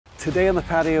Today on the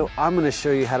patio, I'm going to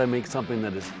show you how to make something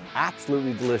that is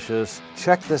absolutely delicious.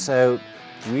 Check this out.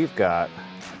 We've got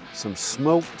some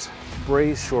smoked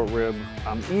braised short rib.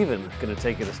 I'm even going to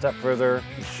take it a step further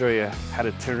and show you how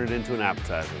to turn it into an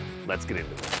appetizer. Let's get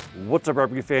into it. What's up,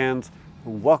 barbecue fans?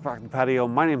 Welcome back to the patio.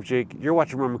 My name's Jake. You're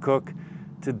watching Mama Cook.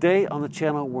 Today on the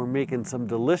channel, we're making some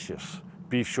delicious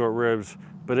beef short ribs.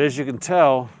 But as you can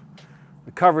tell,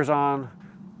 the cover's on.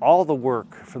 All the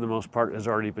work, for the most part, has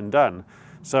already been done.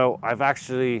 So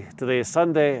today is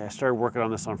Sunday, I started working on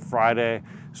this on Friday.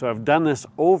 So I've done this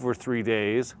over 3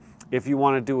 days. If you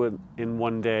want to do it in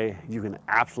one day, you can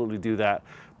absolutely do that.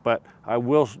 But I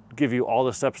will give you all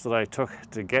the steps that I took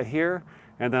to get here,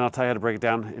 and then I'll tell you how to break it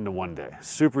down into one day.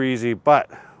 Super easy, but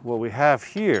what we have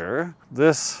here,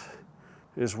 this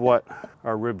is what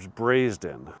our ribs braised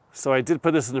in. So I did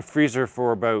put this in the freezer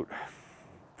for about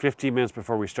 15 minutes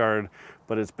before we started,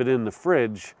 but it's been in the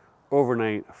fridge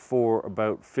overnight for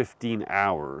about 15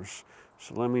 hours.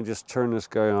 So let me just turn this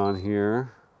guy on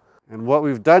here. And what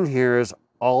we've done here is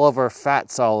all of our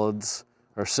fat solids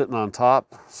are sitting on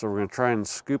top. So we're gonna try and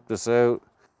scoop this out.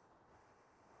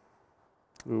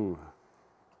 Ooh.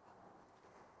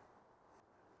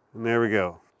 And there we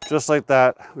go. Just like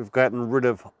that, we've gotten rid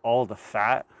of all the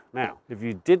fat. Now, if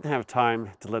you didn't have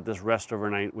time to let this rest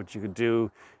overnight, what you could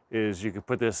do is you could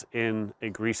put this in a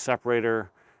grease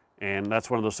separator, and that's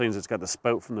one of those things that's got the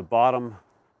spout from the bottom.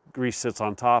 Grease sits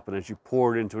on top, and as you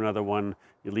pour it into another one,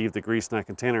 you leave the grease in that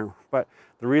container. But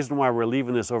the reason why we're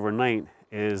leaving this overnight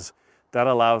is that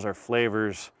allows our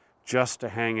flavors just to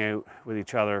hang out with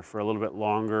each other for a little bit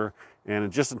longer, and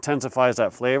it just intensifies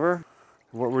that flavor.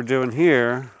 What we're doing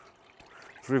here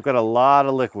is we've got a lot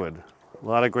of liquid, a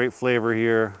lot of great flavor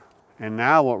here. And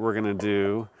now what we're gonna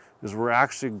do is we're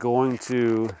actually going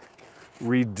to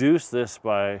reduce this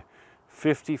by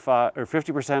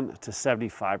 50% to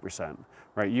 75%,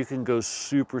 right? You can go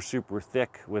super, super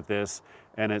thick with this,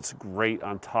 and it's great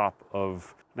on top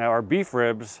of. Now our beef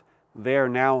ribs, they are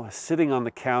now sitting on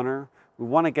the counter. We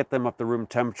want to get them up to room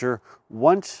temperature.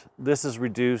 Once this is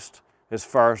reduced as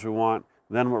far as we want,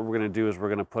 then what we're going to do is we're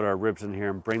going to put our ribs in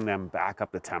here and bring them back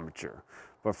up to temperature.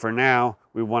 But for now,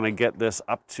 we want to get this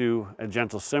up to a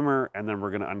gentle simmer, and then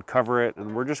we're going to uncover it,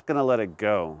 and we're just going to let it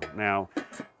go. Now,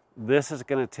 this is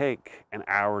going to take an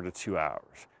hour to 2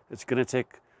 hours. It's going to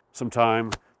take some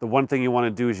time. The one thing you want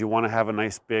to do is you want to have a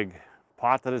nice big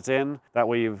pot that it's in. That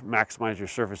way you maximize your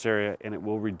surface area, and it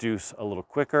will reduce a little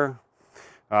quicker.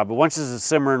 But once this is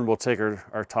simmering, we'll take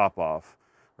our top off,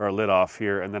 or our lid off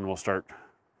here, and then we'll start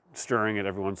stirring it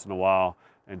every once in a while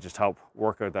and just help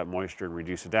work out that moisture and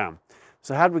reduce it down.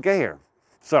 So how did we get here?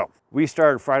 So we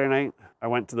started Friday night. I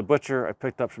went to the butcher, I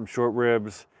picked up some short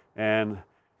ribs, and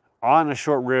on a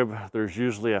short rib, there's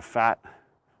usually a fat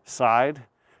side.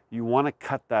 You want to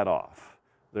cut that off.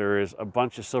 There is a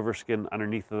bunch of silver skin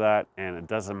underneath of that, and it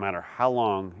doesn't matter how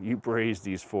long you braise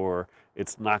these for,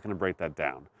 it's not going to break that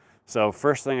down. So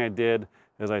first thing I did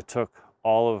is I took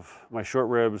all of my short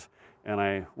ribs and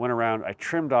I went around, I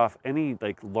trimmed off any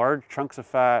like large chunks of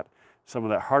fat, some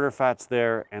of that harder fat's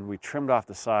there, and we trimmed off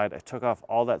the side. I took off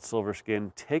all that silver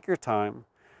skin. Take your time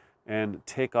and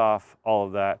take off all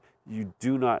of that. You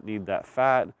do not need that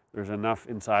fat. There's enough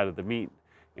inside of the meat.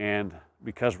 And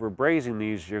because we're braising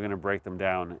these, you're gonna break them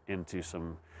down into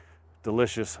some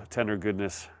delicious, tender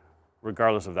goodness,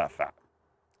 regardless of that fat.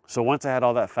 So once I had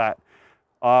all that fat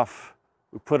off,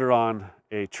 we put it on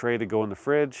a tray to go in the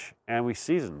fridge, and we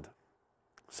seasoned.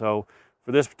 So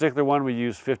for this particular one, we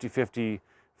used 50-50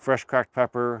 fresh cracked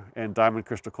pepper and diamond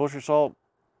crystal kosher salt.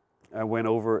 I went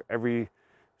over every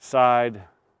side,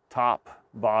 top,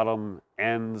 bottom,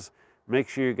 ends. Make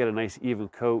sure you get a nice even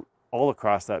coat all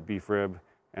across that beef rib.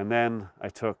 And then I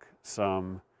took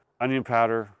some onion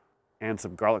powder and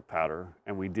some garlic powder,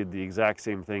 and we did the exact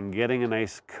same thing, getting a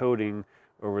nice coating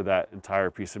over that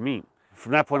entire piece of meat.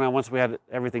 From that point on, once we had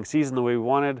everything seasoned the way we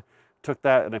wanted, took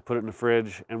that and I put it in the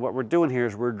fridge. And what we're doing here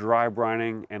is we're dry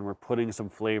brining and we're putting some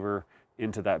flavor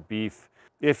into that beef.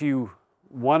 If you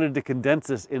wanted to condense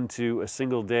this into a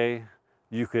single day,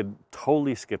 you could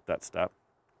totally skip that step.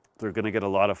 They're gonna get a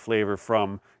lot of flavor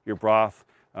from your broth,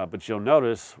 but you'll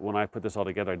notice when I put this all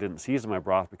together, I didn't season my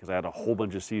broth because I had a whole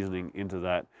bunch of seasoning into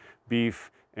that beef,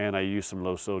 and I used some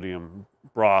low sodium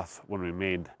broth when we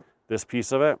made this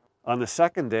piece of it. On the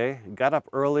second day, got up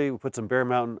early, we put some Bear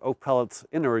Mountain oak pellets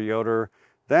in our yoder.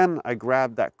 Then I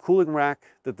grabbed that cooling rack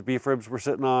that the beef ribs were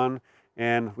sitting on,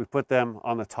 and we put them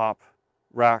on the top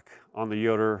rack on the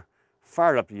yoder,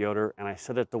 fired up the yoder, and I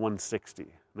set it to 160.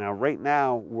 Now, right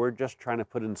now, we're just trying to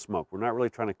put in smoke. We're not really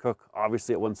trying to cook.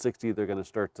 Obviously, at 160, they're going to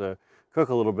start to cook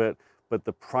a little bit, but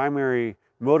the primary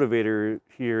motivator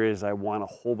here is I want a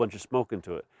whole bunch of smoke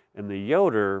into it. And the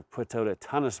Yoder puts out a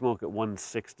ton of smoke at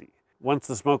 160. Once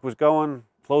the smoke was going,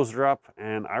 closed her up,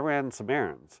 and I ran some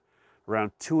errands.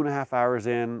 Around 2.5 hours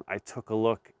in, I took a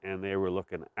look, and they were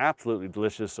looking absolutely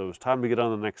delicious, so it was time to get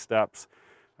on the next steps.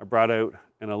 I brought out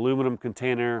an aluminum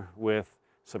container with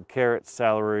some carrots,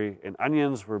 celery, and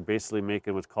onions. We're basically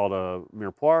making what's called a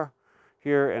mirepoix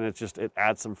here, and it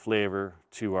adds some flavor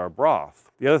to our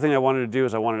broth. The other thing I wanted to do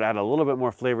is I wanted to add a little bit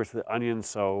more flavor to the onions,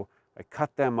 so I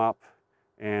cut them up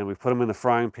and we put them in the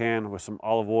frying pan with some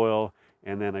olive oil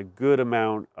and then a good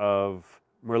amount of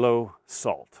Merlot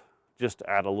salt, just to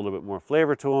add a little bit more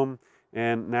flavor to them.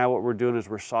 And now what we're doing is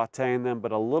we're sauteing them,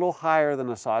 but a little higher than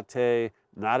a saute,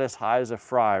 not as high as a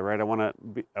fry, right? I want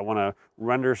to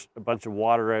render a bunch of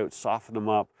water out, soften them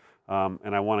up,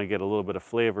 and I want to get a little bit of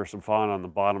flavor, some fond on the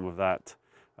bottom of that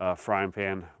frying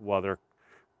pan while they're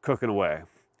cooking away.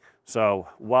 So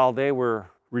while they were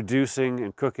reducing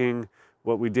and cooking,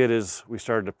 what we did is we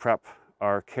started to prep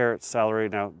our carrots, celery.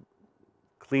 Now,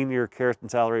 clean your carrots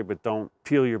and celery, but don't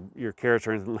peel your carrots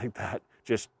or anything like that.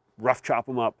 Just rough chop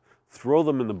them up, throw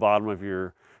them in the bottom of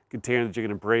your container that you're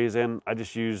going to braise in. I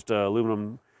just used an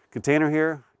aluminum container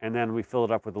here, and then we fill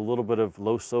it up with a little bit of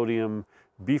low sodium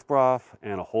beef broth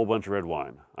and a whole bunch of red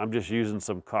wine. I'm just using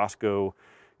some Costco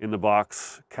in the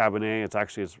box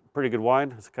Cabernet. It's pretty good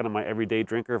wine. It's kind of my everyday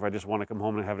drinker. If I just want to come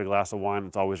home and have a glass of wine,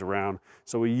 it's always around.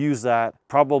 So we use that,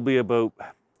 probably about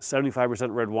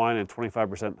 75% red wine and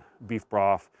 25% beef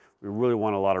broth. We really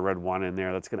want a lot of red wine in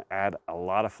there. That's going to add a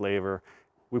lot of flavor.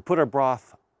 We put our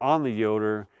broth on the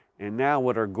Yoder, and now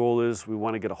what our goal is, we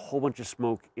want to get a whole bunch of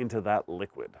smoke into that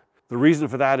liquid. The reason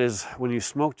for that is when you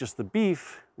smoke just the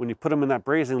beef, when you put them in that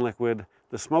braising liquid,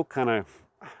 the smoke kind of,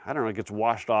 I don't know, it gets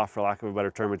washed off, for lack of a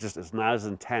better term. It's not as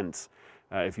intense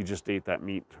if you just ate that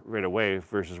meat right away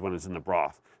versus when it's in the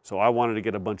broth. So I wanted to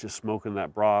get a bunch of smoke in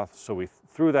that broth, so we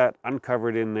threw that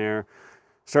uncovered in there,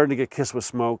 starting to get kissed with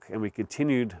smoke, and we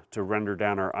continued to render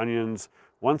down our onions.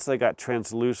 Once they got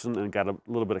translucent and got a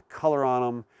little bit of color on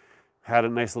them, had a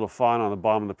nice little fond on the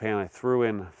bottom of the pan, I threw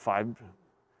in 5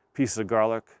 pieces of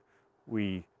garlic.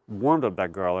 We warmed up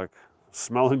that garlic,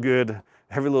 smelling good.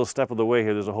 Every little step of the way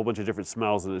here, there's a whole bunch of different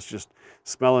smells, and it's just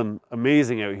smelling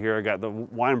amazing out here. I got the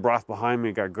wine broth behind me,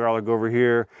 I got garlic over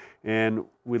here, and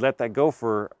we let that go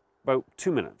for about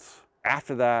 2 minutes.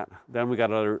 After that, then we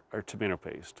got our tomato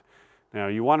paste. Now,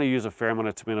 you want to use a fair amount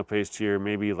of tomato paste here,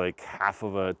 maybe like half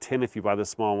of a tin if you buy the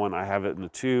small one. I have it in the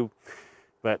tube.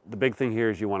 But the big thing here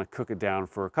is you want to cook it down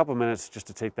for a couple minutes just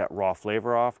to take that raw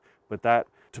flavor off. But that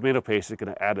tomato paste is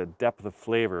going to add a depth of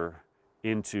flavor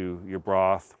into your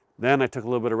broth. Then I took a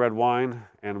little bit of red wine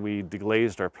and we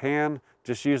deglazed our pan,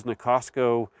 just using the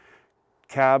Costco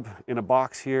cab in a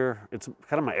box here. It's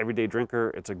kind of my everyday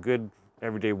drinker. It's a good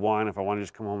everyday wine if I want to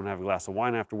just come home and have a glass of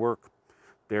wine after work.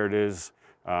 There it is.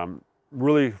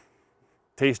 Really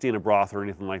tasty in a broth or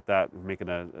anything like that, making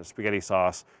a spaghetti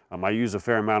sauce. I use a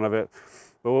fair amount of it.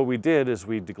 But what we did is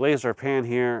we deglazed our pan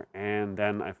here, and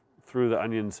then I threw the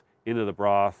onions into the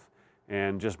broth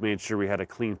and just made sure we had a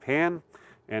clean pan.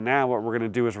 And now what we're going to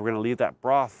do is we're going to leave that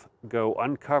broth go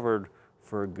uncovered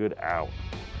for a good hour.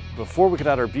 Before we could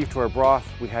add our beef to our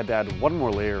broth, we had to add one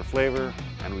more layer of flavor,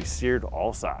 and we seared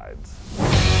all sides.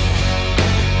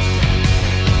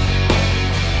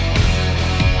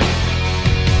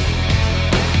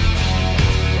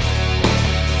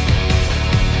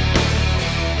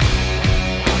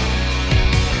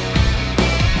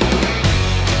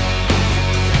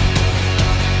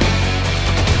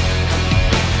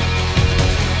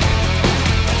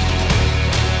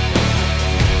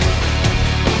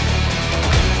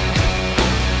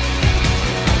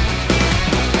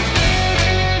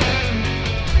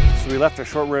 We left our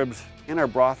short ribs in our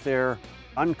broth there,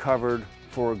 uncovered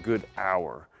for a good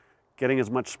hour, getting as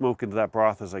much smoke into that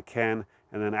broth as I can.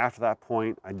 And then after that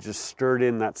point, I just stirred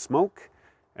in that smoke,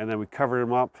 and then we covered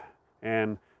them up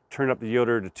and turned up the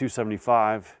Yoder to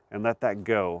 275 and let that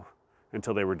go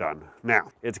until they were done. Now,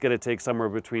 it's going to take somewhere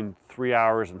between 3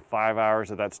 hours and 5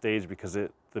 hours at that stage because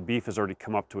the beef has already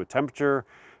come up to a temperature.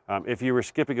 If you were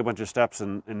skipping a bunch of steps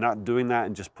and not doing that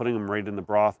and just putting them right in the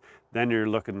broth, then you're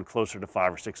looking closer to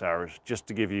 5 or 6 hours, just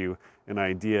to give you an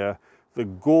idea. The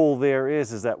goal there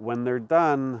is that when they're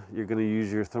done, you're going to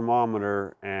use your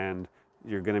thermometer and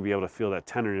you're going to be able to feel that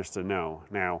tenderness to know.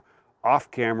 Now, off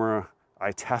camera,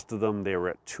 I tested them. They were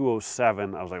at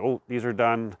 207. I was like, oh, these are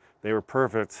done. They were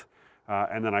perfect.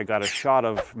 And then I got a shot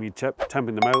of me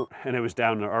temping them out, and it was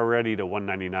down already to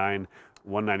 199.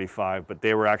 195, but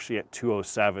they were actually at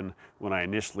 207 when I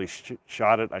initially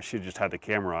shot it. I should have just had the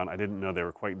camera on. I didn't know they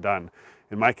were quite done.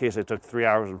 In my case, it took 3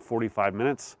 hours and 45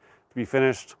 minutes to be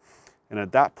finished. And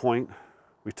at that point,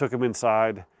 we took them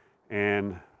inside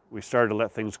and we started to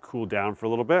let things cool down for a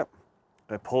little bit.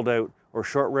 I pulled out our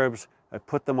short ribs, I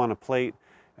put them on a plate,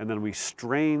 and then we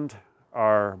strained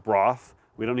our broth.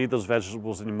 We don't need those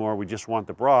vegetables anymore. We just want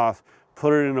the broth.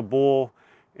 Put it in a bowl,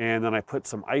 and then I put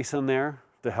some ice in there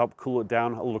to help cool it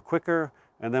down a little quicker,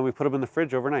 and then we put them in the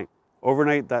fridge overnight.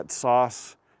 Overnight, that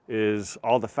sauce is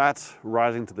all the fats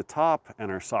rising to the top,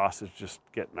 and our sauce is just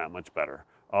getting that much better.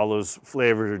 All those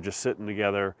flavors are just sitting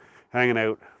together, hanging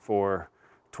out for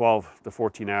 12 to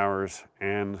 14 hours,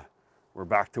 and we're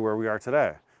back to where we are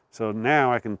today. So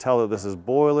now I can tell that this is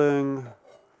boiling,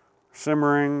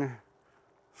 simmering,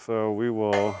 so we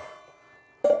will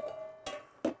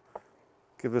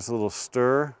give this a little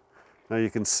stir. Now you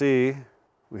can see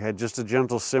we had just a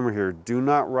gentle simmer here. Do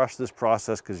not rush this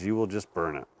process because you will just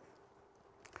burn it.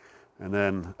 And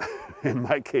then in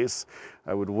my case,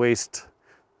 I would waste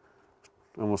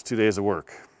almost 2 days of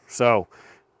work. So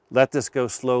let this go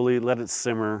slowly, let it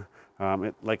simmer.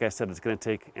 Like I said, it's gonna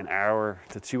take an hour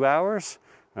to 2 hours,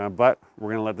 but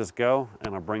we're gonna let this go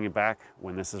and I'll bring you back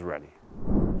when this is ready.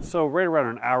 So right around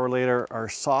an hour later, our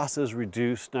sauce is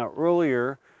reduced. Now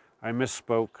earlier, I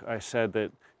misspoke. I said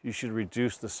that you should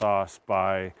reduce the sauce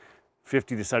by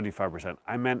 50 to 75%.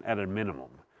 I meant at a minimum.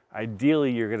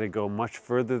 Ideally, you're gonna go much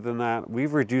further than that.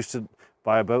 We've reduced it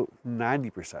by about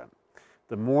 90%.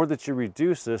 The more that you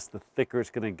reduce this, the thicker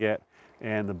it's gonna get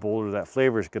and the bolder that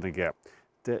flavor is gonna get.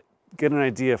 To get an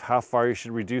idea of how far you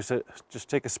should reduce it, just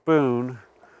take a spoon.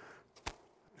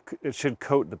 It should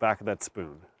coat the back of that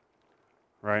spoon,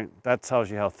 right? That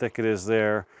tells you how thick it is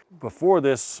there. Before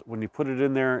this, when you put it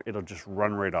in there, it'll just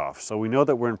run right off. So we know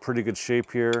that we're in pretty good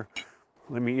shape here.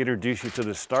 Let me introduce you to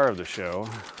the star of the show.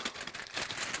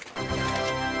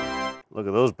 Look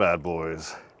at those bad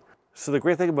boys. So the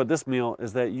great thing about this meal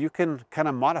is that you can kind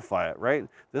of modify it, right?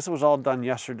 This was all done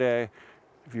yesterday.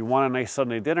 If you want a nice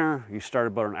Sunday dinner, you start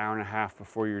about an hour and a half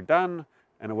before you're done,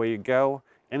 and away you go.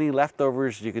 Any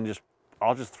leftovers, you can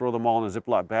I'll just throw them all in a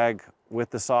Ziploc bag with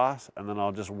the sauce, and then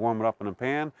I'll just warm it up in a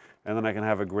pan, and then I can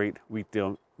have a great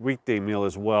weekday meal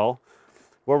as well.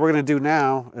 What we're gonna do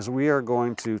now is we are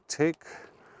going to take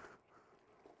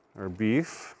our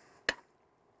beef,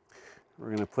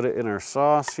 we're gonna put it in our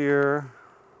sauce here,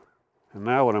 and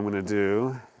now what I'm gonna do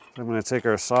is I'm gonna take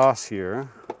our sauce here,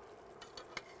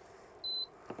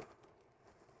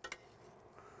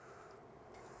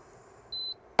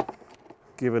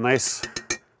 give a nice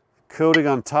coating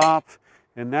on top,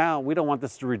 and now we don't want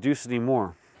this to reduce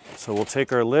anymore. So we'll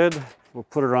take our lid, we'll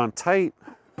put it on tight,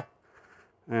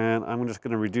 and I'm just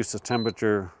gonna reduce the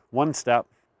temperature one step.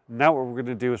 Now what we're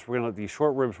gonna do is we're gonna let these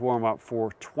short ribs warm up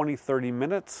for 20-30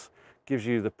 minutes. Gives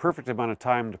you the perfect amount of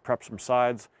time to prep some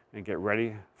sides and get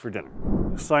ready for dinner.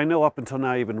 So I know up until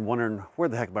now you've been wondering where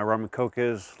the heck my rum and coke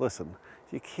is. Listen,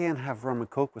 you can't have rum and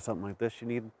coke with something like this. You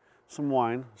need some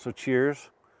wine, so cheers.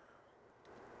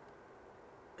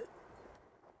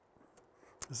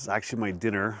 This is actually my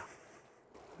dinner.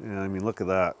 And I mean, look at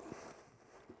that.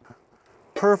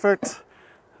 Perfect.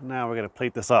 Now we're gonna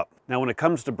plate this up. Now when it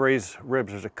comes to braised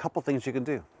ribs, there's a couple things you can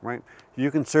do, right?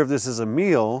 You can serve this as a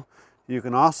meal. You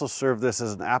can also serve this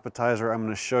as an appetizer. I'm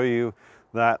gonna show you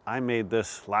that I made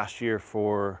this last year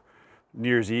for New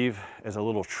Year's Eve as a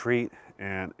little treat,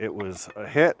 and it was a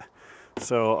hit.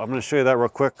 So I'm gonna show you that real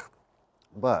quick.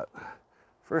 But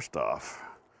first off,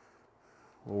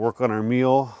 we'll work on our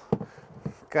meal.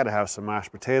 Got to have some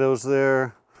mashed potatoes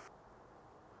there.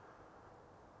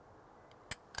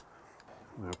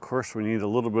 And of course, we need a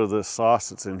little bit of the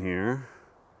sauce that's in here.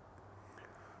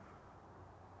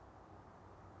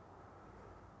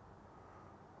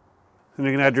 And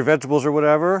you can add your vegetables or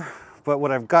whatever. But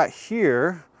what I've got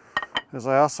here is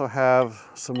I also have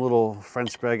some little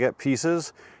French baguette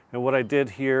pieces. And what I did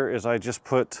here is I just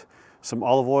put some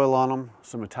olive oil on them,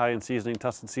 some Italian seasoning,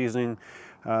 Tuscan seasoning,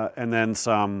 and then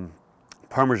some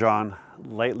Parmesan,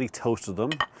 lightly toasted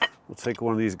them. We'll take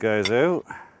one of these guys out.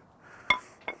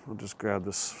 I'll just grab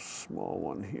this small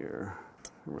one here,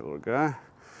 my little guy.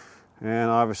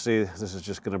 And obviously this is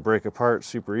just gonna break apart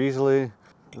super easily.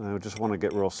 And I just wanna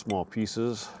get real small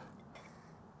pieces.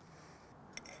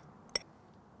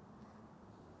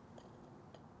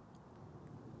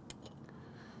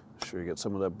 Make sure you get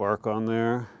some of that bark on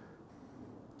there.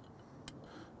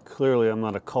 Clearly I'm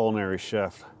not a culinary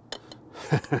chef.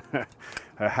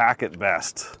 A hack at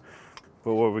best.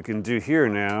 But what we can do here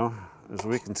now is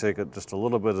we can take just a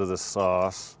little bit of this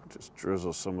sauce, just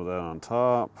drizzle some of that on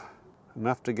top.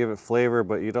 Enough to give it flavor,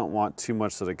 but you don't want too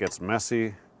much that it gets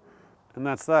messy. And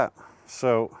that's that.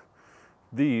 So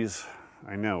these,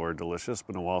 I know, are delicious.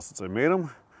 Been a while since I made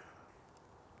them.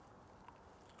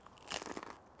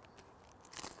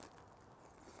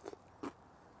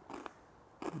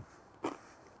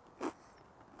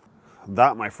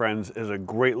 That, my friends, is a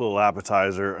great little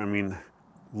appetizer. I mean,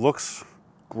 looks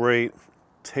great,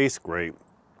 tastes great,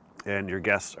 and your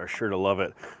guests are sure to love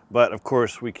it. But of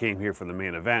course, we came here for the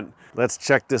main event. Let's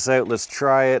check this out. Let's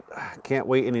try it. Can't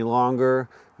wait any longer.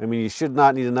 I mean, you should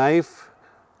not need a knife.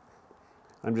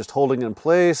 I'm just holding it in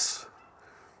place.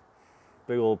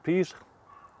 Big old piece.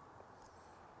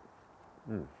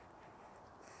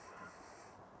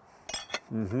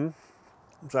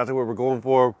 Exactly what we're going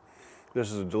for. This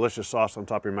is a delicious sauce on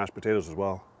top of your mashed potatoes as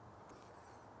well.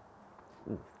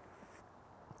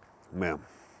 Man.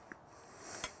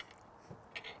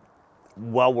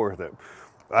 Well worth it.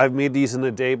 I've made these in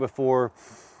a day before.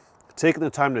 Taking the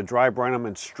time to dry brine them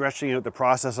and stretching out the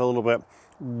process a little bit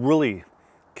really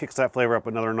kicks that flavor up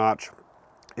another notch.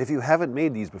 If you haven't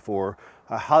made these before,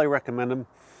 I highly recommend them.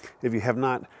 If you have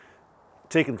not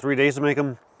taken 3 days to make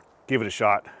them, give it a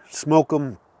shot. Smoke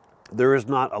them. There is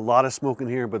not a lot of smoke in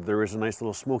here, but there is a nice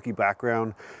little smoky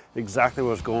background. Exactly what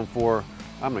I was going for.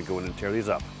 I'm gonna go in and tear these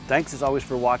up. Thanks as always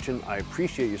for watching. I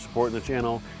appreciate your support in the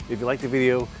channel. If you liked the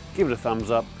video, give it a thumbs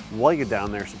up. While you're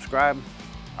down there, subscribe.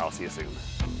 I'll see you soon.